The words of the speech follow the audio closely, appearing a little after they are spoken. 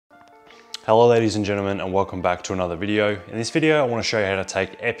Hello ladies and gentlemen, and welcome back to another video. In this video I want to show you how to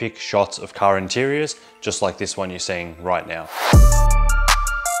take epic shots of car interiors, just like this one you're seeing right now.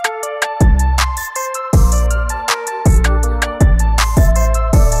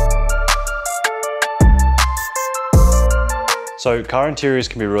 So car interiors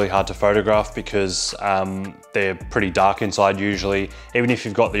can be really hard to photograph because they're pretty dark inside usually. Even if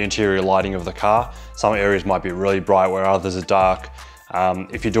you've got the interior lighting of the car, some areas might be really bright where others are dark.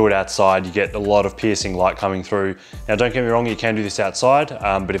 If you do it outside, you get a lot of piercing light coming through. Now don't get me wrong, you can do this outside,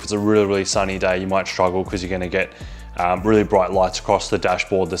 but if it's a really sunny day, you might struggle because you're gonna get really bright lights across the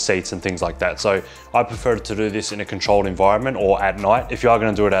dashboard, the seats and things like that. So I prefer to do this in a controlled environment or at night. If you are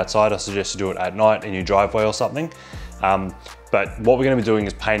gonna do it outside, I suggest you do it at night in your driveway or something. But what we're gonna be doing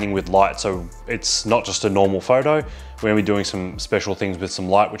is painting with light. So it's not just a normal photo. We're gonna be doing some special things with some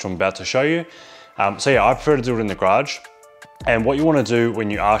light, which I'm about to show you. So yeah, I prefer to do it in the garage. And what you wanna do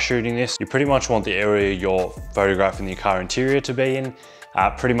when you are shooting this, you pretty much want the area you're photographing the car interior to be in,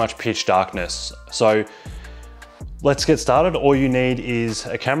 pretty much pitch darkness. So let's get started. All you need is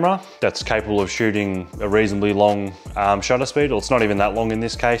a camera that's capable of shooting a reasonably long shutter speed. Well, it's not even that long in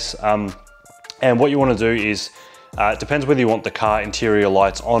this case. And what you wanna do is, it depends whether you want the car interior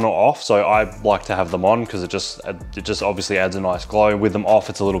lights on or off. So I like to have them on because it just obviously adds a nice glow. With them off,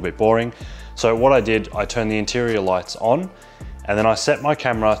 it's a little bit boring. So what I did, I turned the interior lights on and then I set my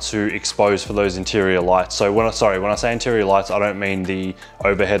camera to expose for those interior lights. So when I say interior lights, I don't mean the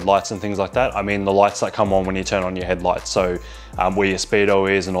overhead lights and things like that. I mean the lights that come on when you turn on your headlights. So where your speedo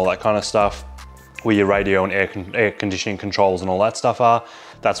is and all that kind of stuff, where your radio and air conditioning controls and all that stuff are.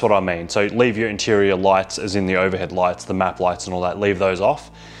 That's what I mean. So leave your interior lights, as in the overhead lights, the map lights and all that, leave those off.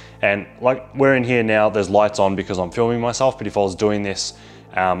 And like we're in here now, there's lights on because I'm filming myself, but if I was doing this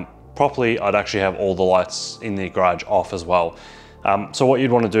properly, I'd actually have all the lights in the garage off as well. So what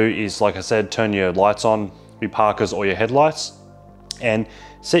you'd want to do is, like I said, turn your lights on, your parkers or your headlights, and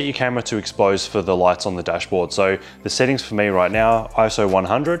set your camera to expose for the lights on the dashboard. So the settings for me right now, ISO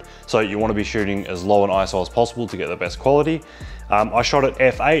 100. So you want to be shooting as low an ISO as possible to get the best quality. I shot at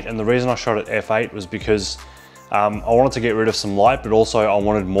f8, and the reason I shot at f8 was because I wanted to get rid of some light, but also I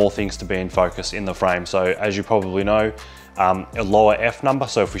wanted more things to be in focus in the frame. So as you probably know, a lower F number.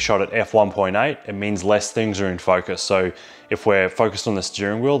 So if we shot at f1.8, it means less things are in focus. So if we're focused on the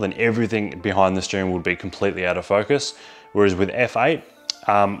steering wheel, then everything behind the steering wheel would be completely out of focus. Whereas with f8,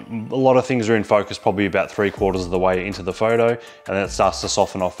 a lot of things are in focus probably about 3/4 of the way into the photo, and then it starts to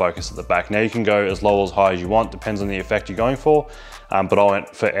soften off focus at the back. Now you can go as low or as high as you want, depends on the effect you're going for, but I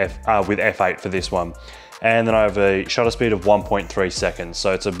went for with f8 for this one. And then I have a shutter speed of 1.3 seconds.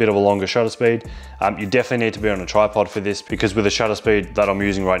 So it's a bit of a longer shutter speed. You definitely need to be on a tripod for this because with the shutter speed that I'm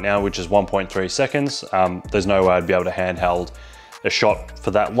using right now, which is 1.3 seconds, there's no way I'd be able to handheld a shot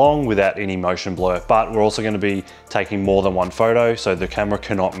for that long without any motion blur. But we're also gonna be taking more than one photo, so the camera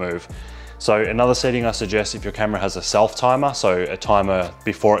cannot move. So another setting I suggest, if your camera has a self timer, so a timer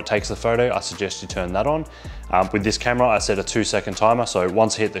before it takes the photo, I suggest you turn that on. With this camera, I set a 2-second timer. So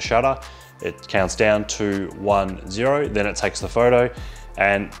once I hit the shutter, it counts down to 1, 0, then it takes the photo.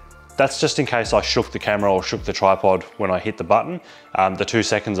 And that's just in case I shook the camera or shook the tripod when I hit the button. The 2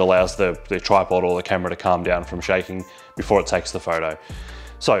 seconds allows the tripod or the camera to calm down from shaking before it takes the photo.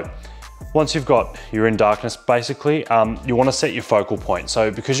 So once you're in darkness, basically, you want to set your focal point. So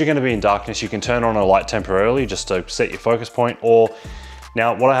because you're going to be in darkness, you can turn on a light temporarily just to set your focus point. Or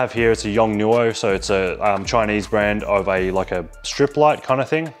now what I have here is a Yongnuo, so it's a Chinese brand of like a strip light kind of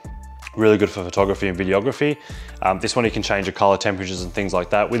thing. Really good for photography and videography. This one you can change the color temperatures and things like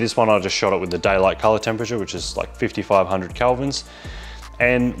that. With this one, I just shot it with the daylight color temperature, which is like 5,500 Kelvins.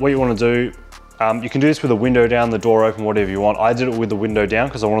 And what you want to do, you can do this with the window down, the door open, whatever you want. I did it with the window down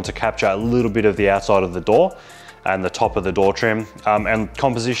because I wanted to capture a little bit of the outside of the door and the top of the door trim. And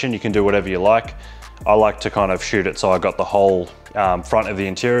composition, you can do whatever you like. I like to kind of shoot it so I got the whole front of the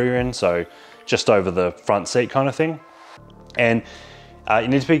interior in, so just over the front seat kind of thing. And you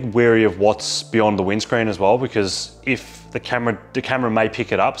need to be wary of what's beyond the windscreen as well, because if the camera may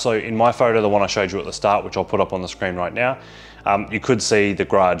pick it up. So in my photo, the one I showed you at the start, which I'll put up on the screen right now, you could see the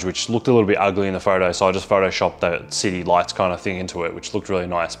garage, which looked a little bit ugly in the photo. So I just photoshopped the city lights kind of thing into it, which looked really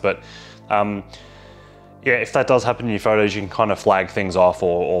nice. But yeah, if that does happen in your photos, you can kind of flag things off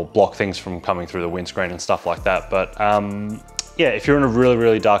or block things from coming through the windscreen and stuff like that. But yeah, if you're in a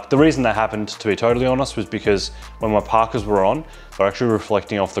really dark, the reason that happened, to be totally honest, was because when my parkers were on, they're actually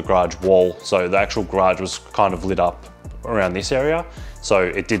reflecting off the garage wall. So the actual garage was kind of lit up around this area. So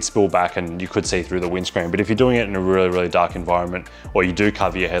it did spill back and you could see through the windscreen. But if you're doing it in a really dark environment, or you do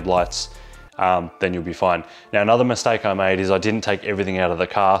cover your headlights, then you'll be fine. Now, another mistake I made is I didn't take everything out of the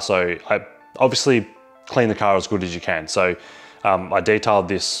car. So I obviously clean the car as good as you can. So I detailed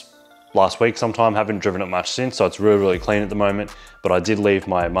this last week sometime, haven't driven it much since, so it's really, really clean at the moment. But I did leave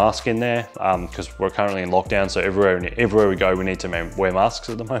my mask in there because we're currently in lockdown, so everywhere we go, we need to wear masks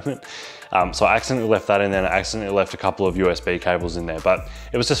at the moment. So I accidentally left that in there, and I accidentally left a couple of USB cables in there, but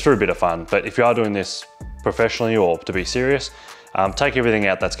it was just for a bit of fun. But if you are doing this professionally or to be serious, take everything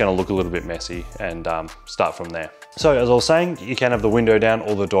out that's gonna look a little bit messy and start from there. So as I was saying, you can have the window down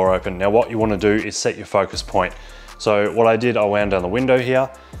or the door open. Now what you wanna do is set your focus point. So what I did, I wound down the window here,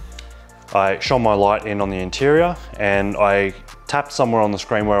 I shone my light in on the interior, and I tapped somewhere on the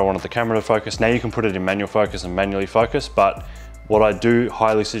screen where I wanted the camera to focus. Now you can put it in manual focus and manually focus, but what I do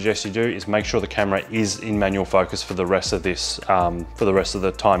highly suggest you do is make sure the camera is in manual focus for the rest of this, for the rest of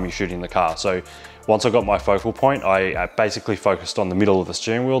the time you're shooting the car. So once I got my focal point, I basically focused on the middle of the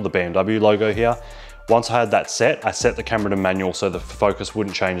steering wheel, the BMW logo here. Once I had that set, I set the camera to manual so the focus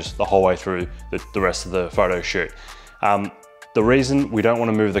wouldn't change the whole way through the rest of the photo shoot. The reason we don't want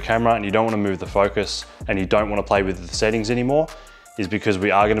to move the camera and you don't want to move the focus and you don't want to play with the settings anymore is because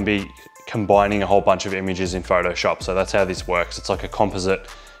we are going to be combining a whole bunch of images in Photoshop. So that's how this works. It's like a composite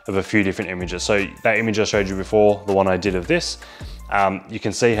of a few different images. So that image I showed you before, the one I did of this, you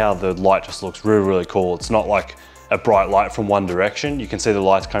can see how the light just looks really, really cool. It's not like a bright light from one direction. You can see the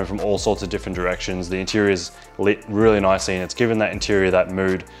lights coming from all sorts of different directions. The interior is lit really nicely, and it's given that interior that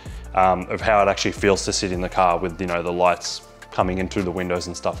mood of how it actually feels to sit in the car with, you know, the lights coming in through the windows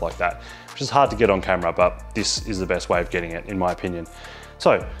and stuff like that, which is hard to get on camera, but this is the best way of getting it, in my opinion.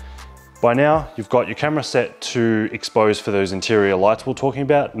 So by now you've got your camera set to expose for those interior lights we're talking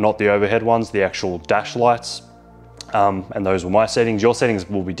about, not the overhead ones, the actual dash lights. And those were my settings. Your settings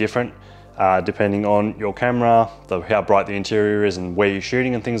will be different depending on your camera, how bright the interior is and where you're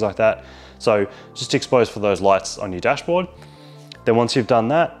shooting and things like that. So just expose for those lights on your dashboard. Then once you've done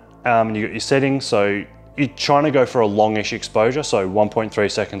that, and you got your settings, so you're trying to go for a longish exposure, so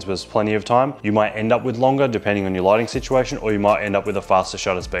 1.3 seconds was plenty of time. You might end up with longer depending on your lighting situation, or you might end up with a faster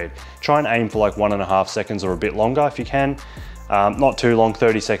shutter speed. Try and aim for like 1.5 seconds or a bit longer if you can. Not too long,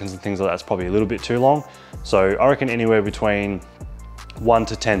 30 seconds and things like that's probably a little bit too long. So I reckon anywhere between 1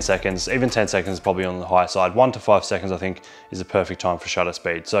 to 10 seconds, even 10 seconds is probably on the high side. 1 to 5 seconds I think is a perfect time for shutter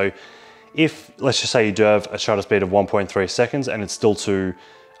speed. So if, let's just say you do have a shutter speed of 1.3 seconds and it's still too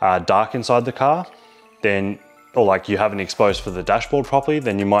dark inside the car, then, or like you haven't exposed for the dashboard properly,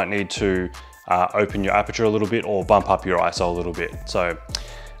 then you might need to open your aperture a little bit or bump up your ISO a little bit. So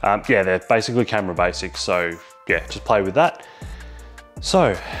yeah, they're basically camera basics. So yeah, just play with that.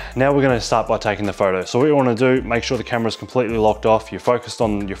 So now we're gonna start by taking the photo. So what you wanna do, make sure the camera's completely locked off, you're focused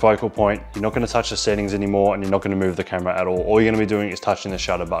on your focal point, you're not gonna touch the settings anymore, and you're not gonna move the camera at all. All you're gonna be doing is touching the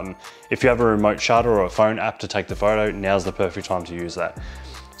shutter button. If you have a remote shutter or a phone app to take the photo, now's the perfect time to use that.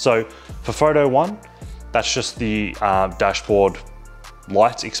 So for photo one, that's just the dashboard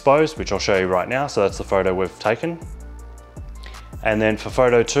lights exposed, which I'll show you right now. So that's the photo we've taken. And then for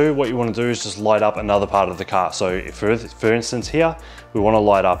photo two, what you want to do is just light up another part of the car. So if for instance here, we want to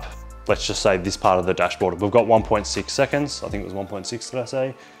light up, let's just say this part of the dashboard. We've got 1.6 seconds. I think it was 1.6, did I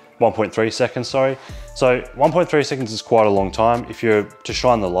say? 1.3 seconds, sorry. So 1.3 seconds is quite a long time. If you're to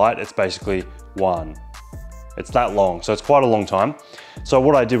shine the light, it's basically one. It's that long, so it's quite a long time. So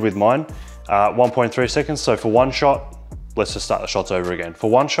what I did with mine, 1.3 seconds. So for one shot, let's just start the shots over again. For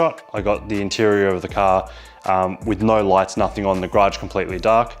one shot, I got the interior of the car with no lights, nothing on, the garage completely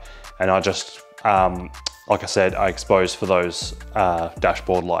dark. And I just, like I said, I exposed for those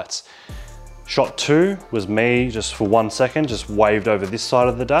dashboard lights. Shot two was me just for 1 second, just waved over this side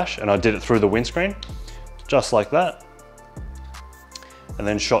of the dash, and I did it through the windscreen, just like that. And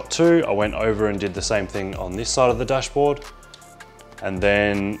then shot two, I went over and did the same thing on this side of the dashboard. And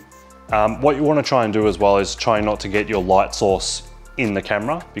then what you want to try and do as well is try not to get your light source in the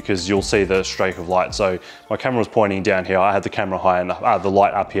camera, because you'll see the streak of light. So my camera was pointing down here. I had the camera high enough, the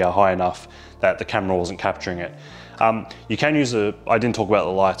light up here high enough that the camera wasn't capturing it. You can use I didn't talk about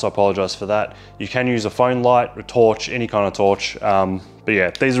the lights, I apologize for that. You can use a phone light, a torch, any kind of torch. But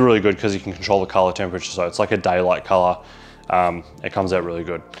yeah, these are really good because you can control the color temperature. So it's like a daylight color. It comes out really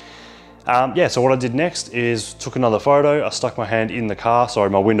good. Yeah, so what I did next is took another photo. I stuck my hand in the car. Sorry,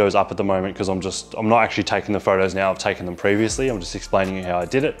 my window's up at the moment because I'm not actually taking the photos now. I've taken them previously. I'm just explaining you how I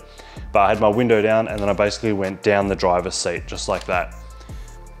did it. But I had my window down and then I basically went down the driver's seat, just like that.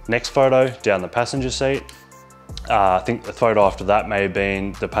 Next photo, down the passenger seat. I think the photo after that may have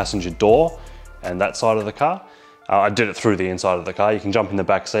been the passenger door and that side of the car. I did it through the inside of the car. You can jump in the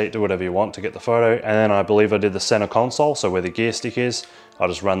back seat, do whatever you want to get the photo. And then I believe I did the center console, so where the gear stick is. I'll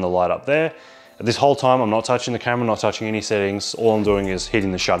just run the light up there. This whole time, I'm not touching the camera, not touching any settings. All I'm doing is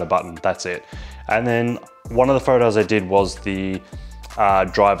hitting the shutter button, that's it. And then one of the photos I did was the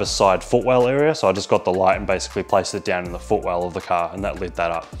driver's side footwell area. So I just got the light and basically placed it down in the footwell of the car, and that lit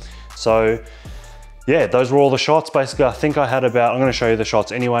that up. So yeah, those were all the shots. Basically, I think I had about, I'm gonna show you the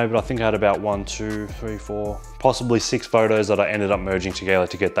shots anyway, but I think I had about 1, 2, 3, 4, possibly 6 photos that I ended up merging together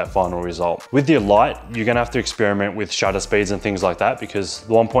to get that final result. With your light, you're gonna have to experiment with shutter speeds and things like that, because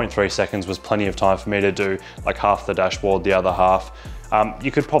the 1.3 seconds was plenty of time for me to do like half the dashboard, the other half.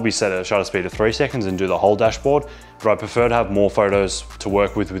 You could probably set a shutter speed of 3 seconds and do the whole dashboard, but I prefer to have more photos to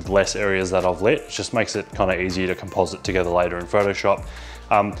work with less areas that I've lit. It just makes it kind of easier to composite together later in Photoshop.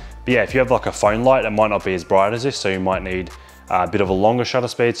 But yeah, if you have like a phone light, it might not be as bright as this, so you might need a bit of a longer shutter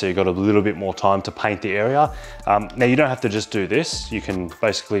speed, so you've got a little bit more time to paint the area. Now you don't have to just do this. You can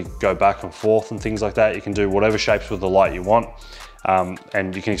basically go back and forth and things like that. You can do whatever shapes with the light you want,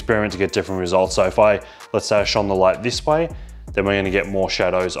 and you can experiment to get different results. So if let's say I shone the light this way, then we're gonna get more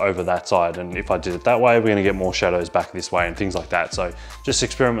shadows over that side. And if I did it that way, we're gonna get more shadows back this way and things like that. So just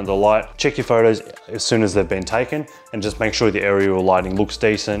experiment with the light, check your photos as soon as they've been taken, and just make sure the aerial lighting looks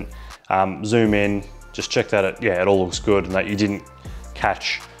decent. Zoom in, just check that it all looks good and that you didn't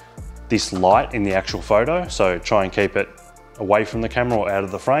catch this light in the actual photo. So try and keep it away from the camera or out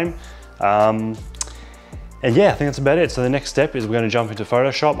of the frame. And yeah, I think that's about it. So the next step is we're going to jump into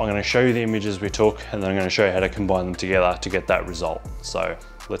Photoshop. I'm going to show you the images we took, and then I'm going to show you how to combine them together to get that result. So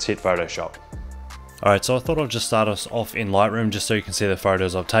let's hit Photoshop. All right, so I thought I'd just start us off in Lightroom just so you can see the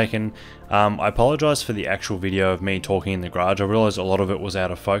photos I've taken. I apologize for the actual video of me talking in the garage. I realized a lot of it was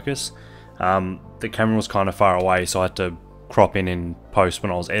out of focus. The camera was kind of far away, so I had to crop in post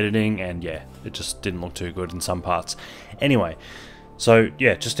when I was editing, and yeah, it just didn't look too good in some parts. Anyway, so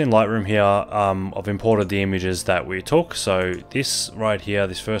yeah, just in Lightroom here, I've imported the images that we took. So this right here,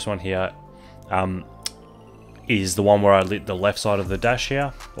 this first one here, is the one where I lit the left side of the dash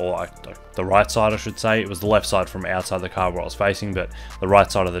here, or the right side I should say. It was the left side from outside the car where I was facing, but the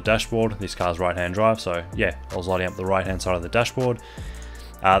right side of the dashboard. This car's right-hand drive, so yeah, I was lighting up the right-hand side of the dashboard.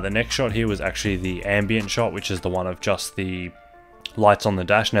 The next shot here was actually the ambient shot, which is the one of just the lights on the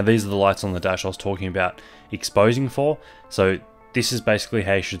dash. Now these are the lights on the dash I was talking about exposing for. So this is basically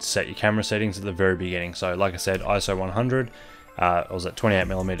how you should set your camera settings at the very beginning. So like I said, ISO 100, I was at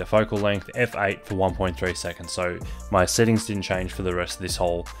 28mm focal length, f8 for 1.3 seconds. So my settings didn't change for the rest of this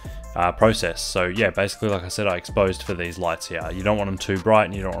whole process. So yeah, basically like I said, I exposed for these lights here. You don't want them too bright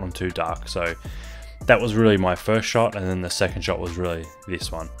and you don't want them too dark. So that was really my first shot, and then the second shot was really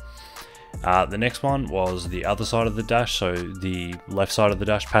this one. The next one was the other side of the dash, so the left side of the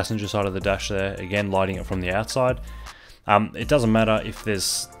dash, passenger side of the dash there, again lighting it from the outside. It doesn't matter if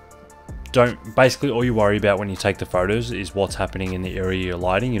there's, basically all you worry about when you take the photos is what's happening in the area you're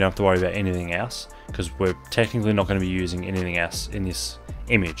lighting. You don't have to worry about anything else, because we're technically not going to be using anything else in this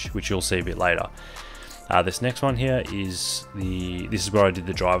image, which you'll see a bit later. This next one here is this is where I did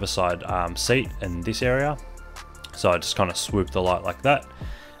the driver's side seat in this area. So I just kind of swooped the light like that,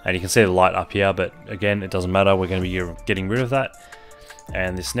 and you can see the light up here, but again, it doesn't matter. We're going to be getting rid of that.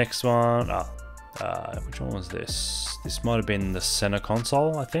 And this next one, which one was this? This might have been the center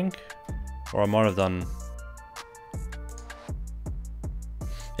console, I think, or I might have done,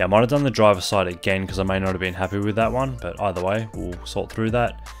 yeah, I might have done the driver's side again because I may not have been happy with that one, but either way, we'll sort through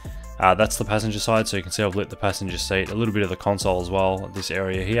that. That's the passenger side, so you can see I've lit the passenger seat, a little bit of the console as well, this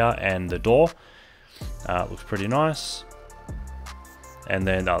area here, and the door. Looks pretty nice. And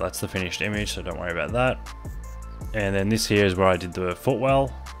then, that's the finished image, so don't worry about that. And then this here is where I did the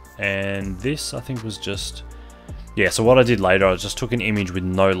footwell, and this I think was just, yeah, so what I did later, I just took an image with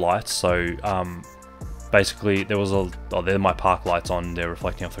no lights. So basically there was there are my park lights on, they're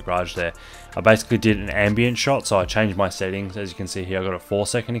reflecting off the garage there. I basically did an ambient shot, so I changed my settings. As you can see here, I got a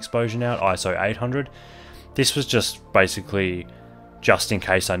 4-second exposure now, ISO 800. This was just basically just in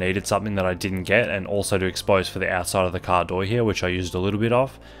case I needed something that I didn't get, and also to expose for the outside of the car door here, which I used a little bit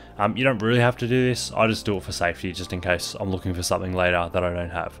of. You don't really have to do this, I just do it for safety, just in case I'm looking for something later that I don't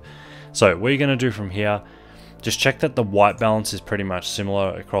have. So what you're going to do from here, just check that the white balance is pretty much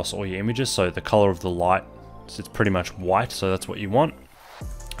similar across all your images. So the color of the light, it's pretty much white, so that's what you want.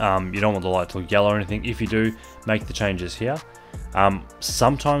 You don't want the light to look yellow or anything. If you do, make the changes here.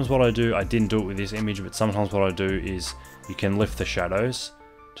 Sometimes what I do, I didn't do it with this image, but sometimes what I do is you can lift the shadows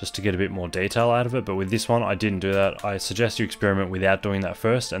just to get a bit more detail out of it. But with this one, I didn't do that. I suggest you experiment without doing that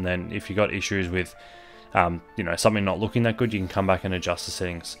first, and then if you got issues with you know, something not looking that good, you can come back and adjust the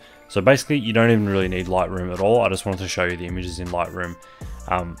settings. So basically you don't even really need Lightroom at all. I just wanted to show you the images in Lightroom.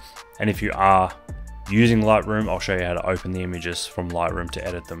 And if you are using Lightroom, I'll show you how to open the images from Lightroom to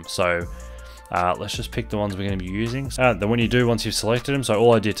edit them. So let's just pick the ones we're going to be using. Then when you do, once you've selected them, so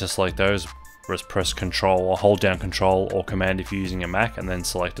all I did to select those was press Control or hold down Control or Command if you're using a Mac, and then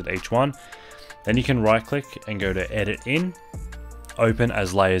selected each one. Then you can right click and go to Edit In, Open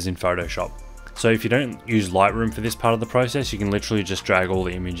as Layers in Photoshop. So if you don't use Lightroom for this part of the process, you can literally just drag all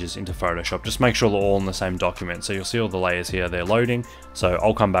the images into Photoshop. Just make sure they're all in the same document. So you'll see all the layers here, they're loading. So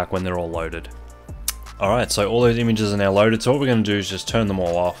I'll come back when they're all loaded. Alright, so all those images are now loaded. So what we're going to do is just turn them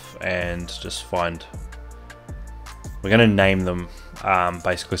all off and just find, we're going to name them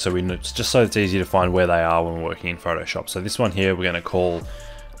basically so we know, just so it's easy to find where they are when we're working in Photoshop. So this one here we're going to call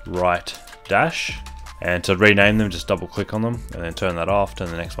right dash, and to rename them just double click on them and then turn that off, turn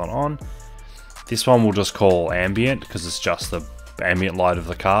the next one on. This one we'll just call ambient because it's just the ambient light of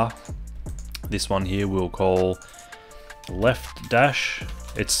the car. This one here we'll call left dash.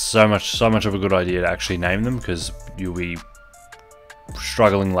 It's so much of a good idea to actually name them because you'll be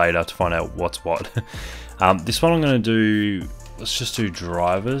struggling later to find out what's what. This one I'm going to do, let's just do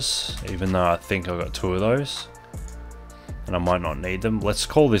drivers, even though I think I've got 2 of those and I might not need them. Let's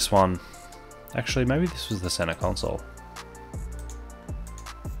call this one, actually maybe this was the center console.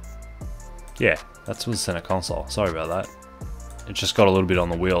 Yeah, that was the center console. Sorry about that. It just got a little bit on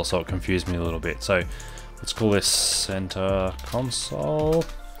the wheel, so it confused me a little bit. So let's call this center console.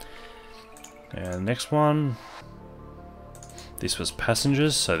 And next one, this was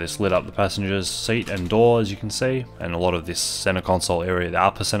passengers. So this lit up the passenger's seat and door, as you can see, and a lot of this center console area, the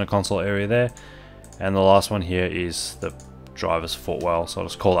upper center console area there. And the last one here is the driver's footwell. So I'll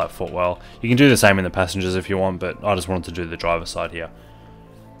just call that footwell. You can do the same in the passengers if you want, but I just wanted to do the driver's side here.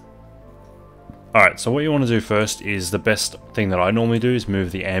 Alright, so what you want to do first is the best thing that I normally do is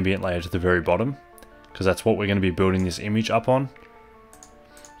move the ambient layer to the very bottom, because that's what we're going to be building this image up on.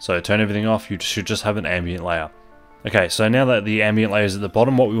 So turn everything off, you should just have an ambient layer. Okay, so now that the ambient layer is at the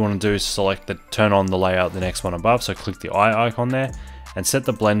bottom, what we want to do is select turn on the layer, the next one above, so click the eye icon there, and set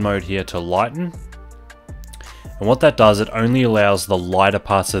the blend mode here to lighten. And what that does, it only allows the lighter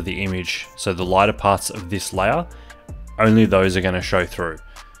parts of the image, so the lighter parts of this layer, only those are going to show through.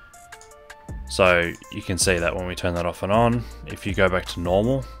 So you can see that when we turn that off and on, if you go back to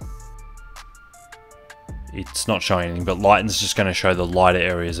normal, it's not showing anything, but lighten's just going to show the lighter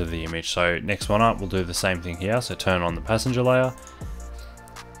areas of the image. So next one up, we'll do the same thing here. So turn on the passenger layer,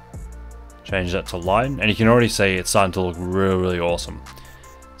 change that to lighten, and you can already see it's starting to look really awesome.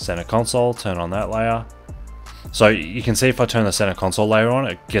 Center console, turn on that layer. So you can see if I turn the center console layer on,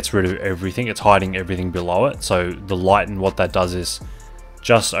 it gets rid of everything. It's hiding everything below it. So the lighten, what that does is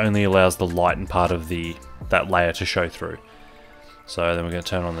just only allows the lighten part of that layer to show through. So then we're going to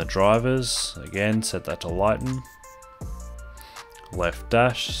turn on the drivers again, set that to lighten. Left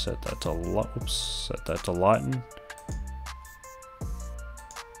dash, set that to lighten.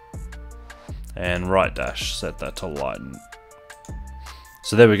 And right dash, set that to lighten.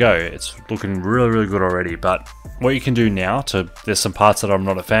 So there we go. It's looking really good already. But what you can do now, there's some parts that I'm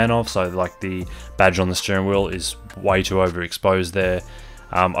not a fan of. So like the badge on the steering wheel is way too overexposed there.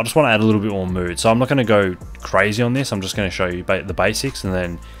 I just want to add a little bit more mood, so I'm not going to go crazy on this. I'm just going to show you the basics, and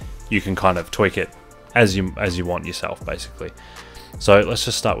then you can kind of tweak it as you want yourself, basically. So let's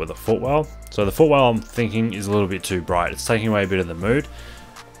just start with the footwell. So the footwell, I'm thinking, is a little bit too bright. It's taking away a bit of the mood.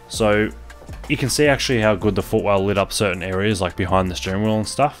 So you can see actually how good the footwell lit up certain areas, like behind the steering wheel and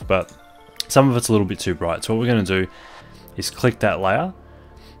stuff, but some of it's a little bit too bright. So what we're going to do is click that layer,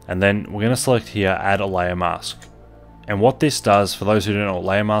 and then we're going to select here, add a layer mask. And what this does, for those who don't know what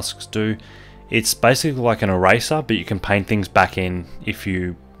layer masks do, it's basically like an eraser, but you can paint things back in if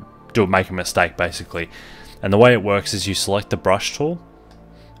you make a mistake, basically. And the way it works is you select the brush tool,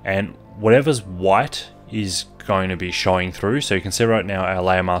 and whatever's white is going to be showing through. So you can see right now our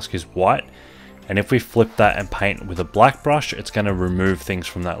layer mask is white, and if we flip that and paint with a black brush, it's going to remove things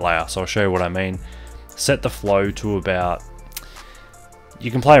from that layer. So I'll show you what I mean. Set the flow to about, you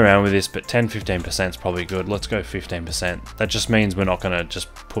can play around with this, but 10-15% is probably good. Let's go 15%. That just means we're not going to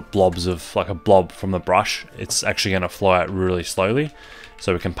just put blobs of, like a blob from the brush. It's actually going to flow out really slowly,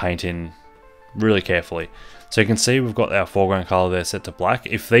 so we can paint in really carefully. So you can see we've got our foreground color there set to black.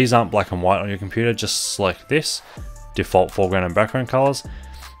 If these aren't black and white on your computer, just select this, default foreground and background colors,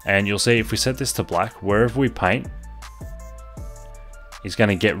 and you'll see if we set this to black, wherever we paint, it's going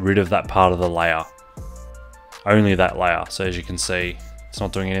to get rid of that part of the layer. Only that layer. So as you can see, it's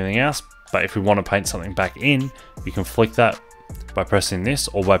not doing anything else, but if we want to paint something back in, we can flick that by pressing this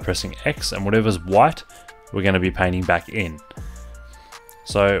or by pressing X, and whatever's white, we're going to be painting back in.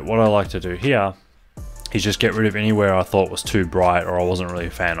 So what I like to do here is just get rid of anywhere I thought was too bright or I wasn't really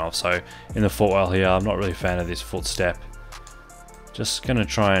a fan of. So in the footwell here, I'm not really a fan of this footstep. Just gonna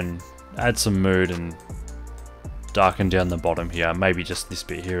try and add some mood and darken down the bottom here. Maybe just this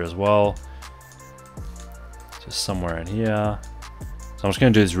bit here as well. Just somewhere in here. So I'm just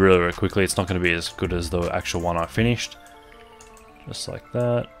gonna do this really, really quickly. It's not gonna be as good as the actual one I finished. Just like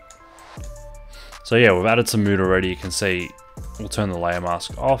that. So yeah, we've added some mood already. You can see we'll turn the layer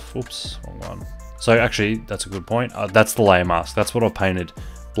mask off. Oops, wrong one. So actually, that's a good point. That's the layer mask. That's what I've painted.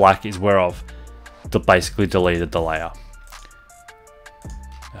 Black is where I've basically deleted the layer.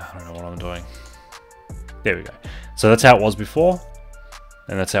 I don't know what I'm doing. There we go. So that's how it was before,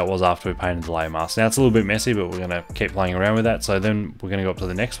 and that's how it was after we painted the layer mask. Now it's a little bit messy, but we're gonna keep playing around with that. So then we're gonna go up to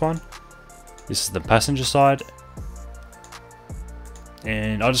the next one. This is the passenger side.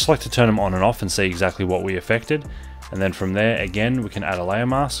 And I just like to turn them on and off and see exactly what we affected. And then from there, again, we can add a layer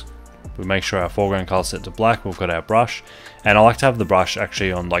mask. We make sure our foreground color set to black. We've got our brush, and I like to have the brush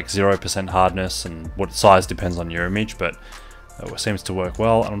actually on like 0% hardness, and what size depends on your image, but it seems to work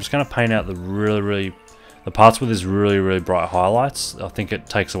well. And I'm just going to paint out the the parts with these really bright highlights. I think it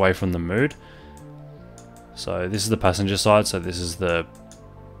takes away from the mood. So this is the passenger side. So this is the,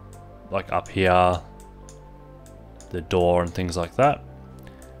 like up here, the door and things like that.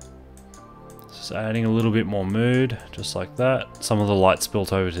 Just adding a little bit more mood, just like that. Some of the light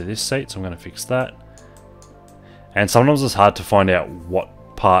spilt over to this seat, so I'm going to fix that. And sometimes it's hard to find out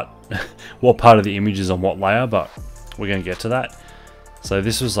what part of the image is on what layer, but we're going to get to that. So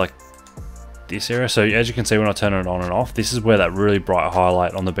this was like this area. So as you can see, when I turn it on and off, this is where that really bright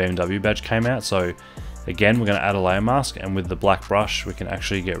highlight on the BMW badge came out. So again, we're going to add a layer mask, and with the black brush, we can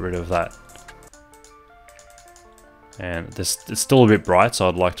actually get rid of that. And it's still a bit bright, so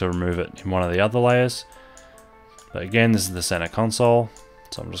I'd like to remove it in one of the other layers. But again, this is the center console,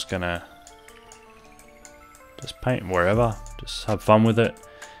 so I'm just gonna just paint wherever, just have fun with it.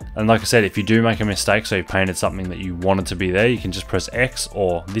 And like I said, if you do make a mistake, so you painted something that you wanted to be there, you can just press X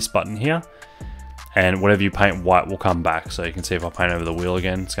or this button here, and whatever you paint white will come back. So you can see if I paint over the wheel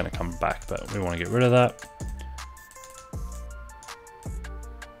again, it's gonna come back, but we wanna get rid of that.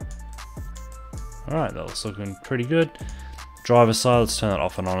 Alright, that looks looking pretty good. Driver's side, let's turn that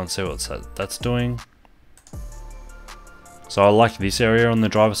off and on and see what that's doing. So I like this area on the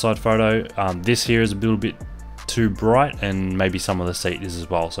driver's side photo. This here is a little bit too bright, and maybe some of the seat is as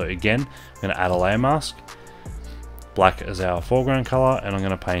well. So again, I'm going to add a layer mask. Black is our foreground color, and I'm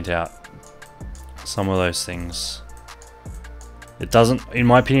going to paint out some of those things. It doesn't, in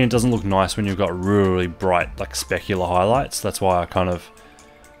my opinion, it doesn't look nice when you've got really bright, like specular highlights. That's why I kind of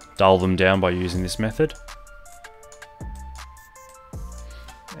dull them down by using this method.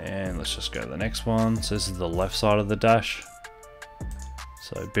 And let's just go to the next one. So this is the left side of the dash.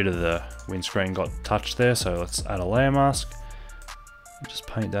 So a bit of the windscreen got touched there, so let's add a layer mask. Just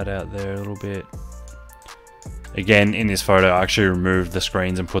paint that out there a little bit. Again, in this photo, I actually removed the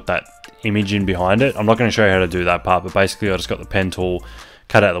screens and put that image in behind it. I'm not going to show you how to do that part, but basically I just got the pen tool,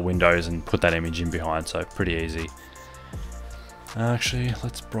 cut out the windows and put that image in behind, so pretty easy. Actually,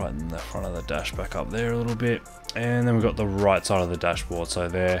 let's brighten the front of the dash back up there a little bit. And then we've got the right side of the dashboard, so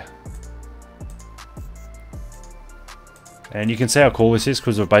there. And you can see how cool this is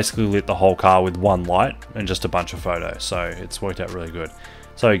because we've basically lit the whole car with one light and just a bunch of photos. So it's worked out really good.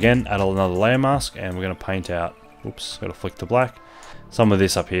 So again, add another layer mask, and we're going to paint out, oops, got to flick to black. Some of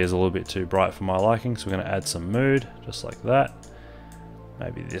this up here is a little bit too bright for my liking, so we're going to add some mood, just like that.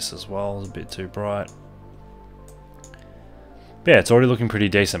 Maybe this as well is a bit too bright. But yeah, it's already looking pretty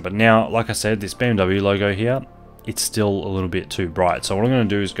decent, but now, like I said, this BMW logo here, it's still a little bit too bright. So what I'm going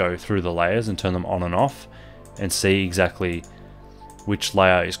to do is go through the layers and turn them on and off and see exactly which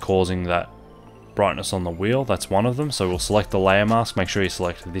layer is causing that brightness on the wheel. That's one of them. So we'll select the layer mask. Make sure you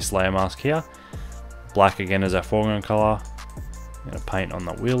select this layer mask here. Black again is our foreground color. I'm going to paint on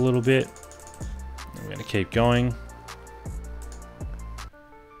the wheel a little bit. And we're going to keep going.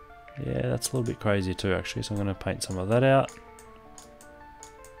 Yeah, that's a little bit crazy too, actually. So I'm going to paint some of that out.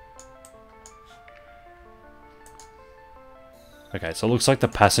 Okay, so it looks like the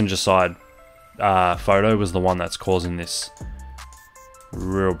passenger side photo was the one that's causing this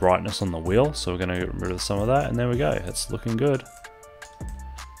real brightness on the wheel. So we're going to get rid of some of that, and there we go. It's looking good.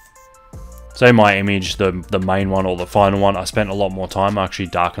 So in my image, the main one or the final one, I spent a lot more time. I actually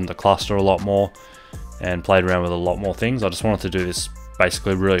darkened the cluster a lot more and played around with a lot more things. I just wanted to do this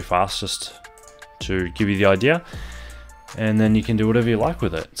basically really fast just to give you the idea. And then you can do whatever you like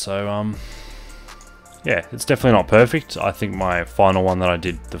with it. So yeah, it's definitely not perfect. I think my final one that I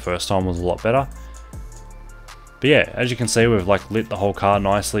did the first time was a lot better. But yeah, as you can see, we've like lit the whole car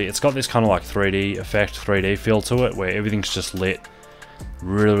nicely. It's got this kind of like 3D effect, 3D feel to it, where everything's just lit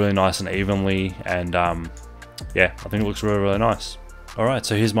really nice and evenly, and yeah, I think it looks really nice. Alright,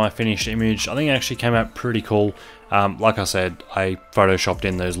 so here's my finished image. I think it actually came out pretty cool. Like I said, I photoshopped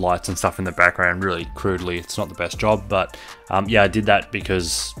in those lights and stuff in the background really crudely. It's not the best job, but yeah, I did that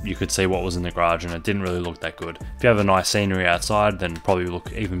because you could see what was in the garage and it didn't really look that good. If you have a nice scenery outside, then probably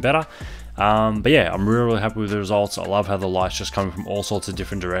look even better. But yeah, I'm really happy with the results. I love how the light's just coming from all sorts of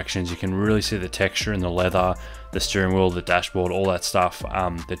different directions. You can really see the texture in the leather, the steering wheel, the dashboard, all that stuff,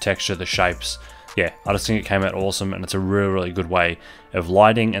 the texture, the shapes. Yeah, I just think it came out awesome, and it's a really good way of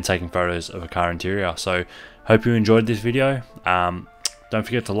lighting and taking photos of a car interior. So hope you enjoyed this video. Don't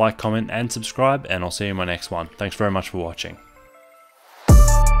forget to like, comment and subscribe, and I'll see you in my next one. Thanks very much for watching.